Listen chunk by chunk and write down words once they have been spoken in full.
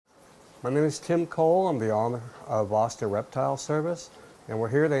My name is Tim Cole. I'm the owner of Austin Reptile Service, and we're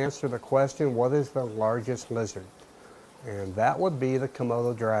here to answer the question, what is the largest lizard? And that would be the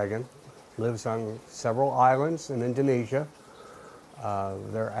Komodo Dragon. Lives on several islands in Indonesia.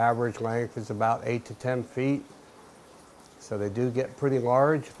 Their average length is about 8 to 10 feet, so they do get pretty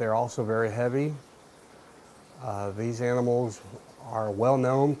large. They're also very heavy. These animals are well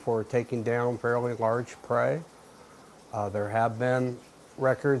known for taking down fairly large prey. There have been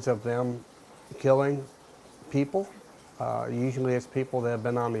records of them killing people. Usually it's people that have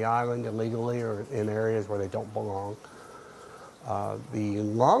been on the island illegally or in areas where they don't belong. The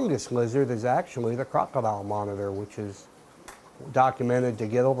longest lizard is actually the crocodile monitor, which is documented to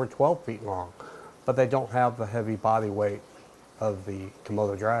get over 12 feet long, but they don't have the heavy body weight of the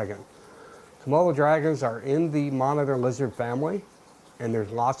Komodo dragon. Komodo dragons are in the monitor lizard family, and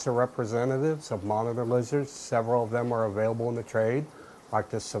there's lots of representatives of monitor lizards. Several of them are available in the trade, like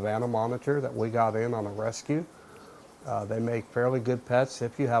this Savannah monitor that we got in on a rescue. They make fairly good pets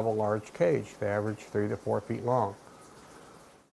if you have a large cage. They average 3 to 4 feet long.